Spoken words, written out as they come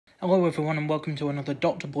Hello everyone and welcome to another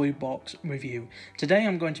Dr. Blue Box review. Today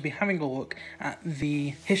I'm going to be having a look at the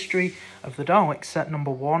History of the Daleks set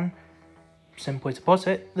number 1, simply to put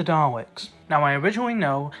it, the Daleks. Now I originally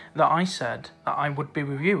know that I said that I would be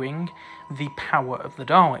reviewing the Power of the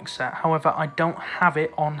Daleks set, however I don't have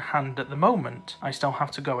it on hand at the moment. I still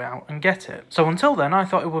have to go out and get it. So until then I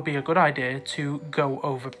thought it would be a good idea to go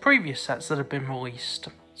over previous sets that have been released,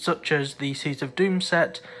 such as the Seeds of Doom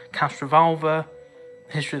set, Cast Revolver,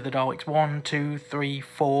 History of the Daleks 1, 2, 3,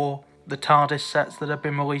 4, the TARDIS sets that have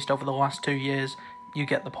been released over the last 2 years, you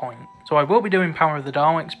get the point. So I will be doing Power of the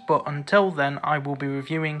Daleks, but until then I will be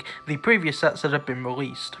reviewing the previous sets that have been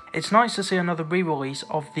released. It's nice to see another re-release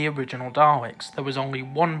of the original Daleks. There was only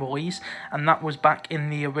one release, and that was back in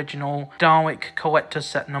the original Dalek Collector's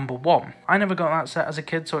set number 1. I never got that set as a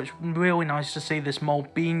kid, so it's really nice to see this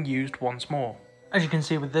mold being used once more. As you can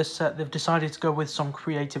see with this set, they've decided to go with some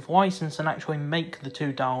creative license and actually make the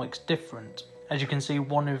two Daleks different. As you can see,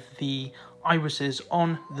 one of the irises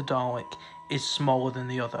on the Dalek is smaller than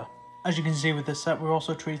the other. As you can see with this set, we're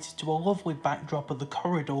also treated to a lovely backdrop of the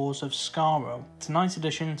corridors of Skaro. It's a nice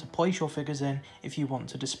addition to place your figures in if you want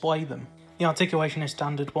to display them. The articulation is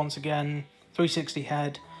standard once again, 360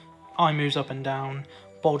 head, eye moves up and down,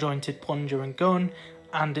 ball jointed plunger and gun,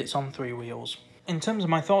 and it's on 3 wheels. In terms of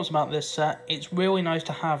my thoughts about this set, it's really nice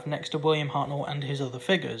to have next to William Hartnell and his other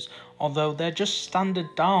figures, although they're just standard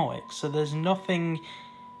Daleks, so there's nothing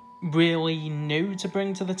really new to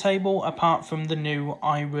bring to the table apart from the new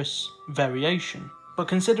Iris variation. But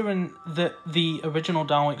considering that the original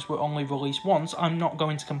Daleks were only released once, I'm not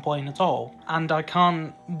going to complain at all, and I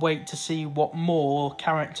can't wait to see what more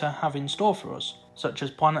character have in store for us, such as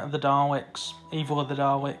Planet of the Daleks, Evil of the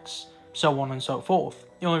Daleks, so on and so forth.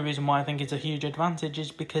 The only reason why I think it's a huge advantage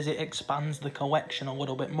is because it expands the collection a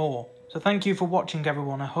little bit more. So thank you for watching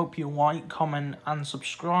everyone, I hope you like, comment and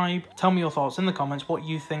subscribe. Tell me your thoughts in the comments, what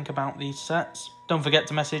you think about these sets. Don't forget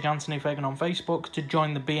to message Anthony Fagan on Facebook to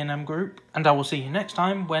join the B&M group. And I will see you next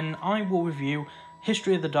time when I will review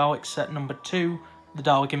History of the Daleks set number 2, the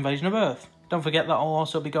Dalek Invasion of Earth. Don't forget that I'll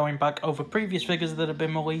also be going back over previous figures that have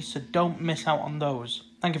been released, so don't miss out on those.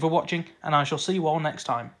 Thank you for watching and I shall see you all next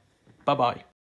time. Bye bye.